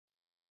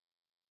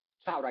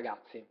Ciao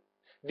ragazzi,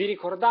 vi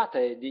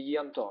ricordate di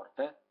Ian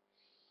Thorpe?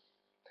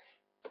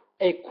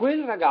 È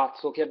quel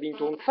ragazzo che ha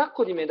vinto un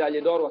sacco di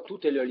medaglie d'oro a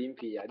tutte le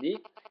Olimpiadi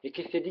e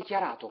che si è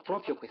dichiarato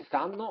proprio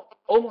quest'anno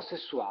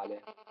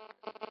omosessuale.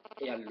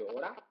 E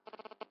allora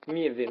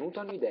mi è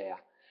venuta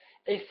un'idea.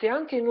 E se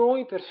anche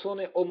noi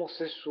persone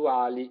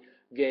omosessuali,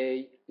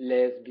 gay,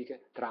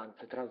 lesbiche, trans,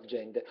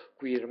 transgender,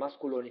 queer,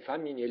 masculini,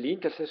 femminili,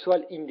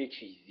 intersessuali,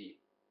 indecisi,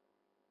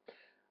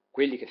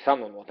 quelli che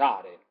sanno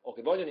nuotare o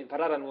che vogliono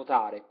imparare a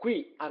nuotare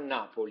qui a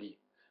Napoli,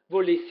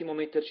 volessimo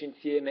metterci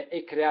insieme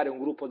e creare un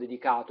gruppo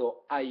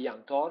dedicato a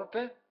Ian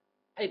Thorpe?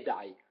 E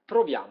dai,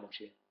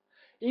 proviamoci.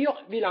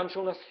 Io vi lancio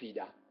una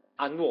sfida,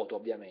 a nuoto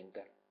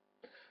ovviamente.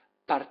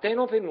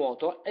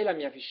 Partenopenuoto è la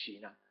mia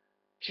piscina.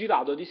 Ci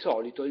vado di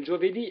solito il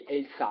giovedì e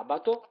il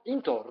sabato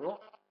intorno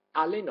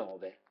alle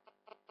 9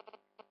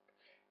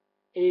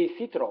 e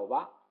si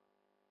trova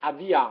a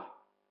via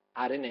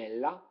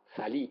Arenella,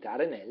 Salita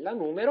Arenella,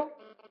 numero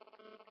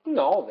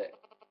 9,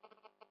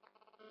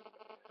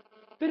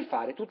 per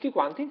fare tutti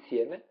quanti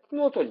insieme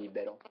nuoto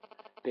libero.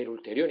 Per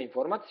ulteriori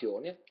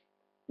informazioni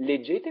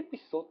leggete qui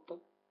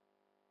sotto.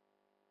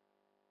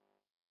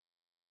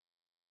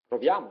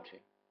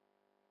 Proviamoci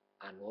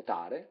a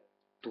nuotare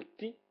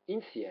tutti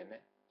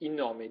insieme in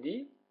nome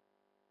di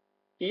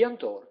Ian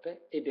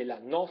Thorpe e della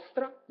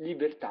nostra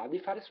libertà di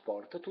fare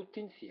sport tutti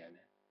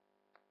insieme.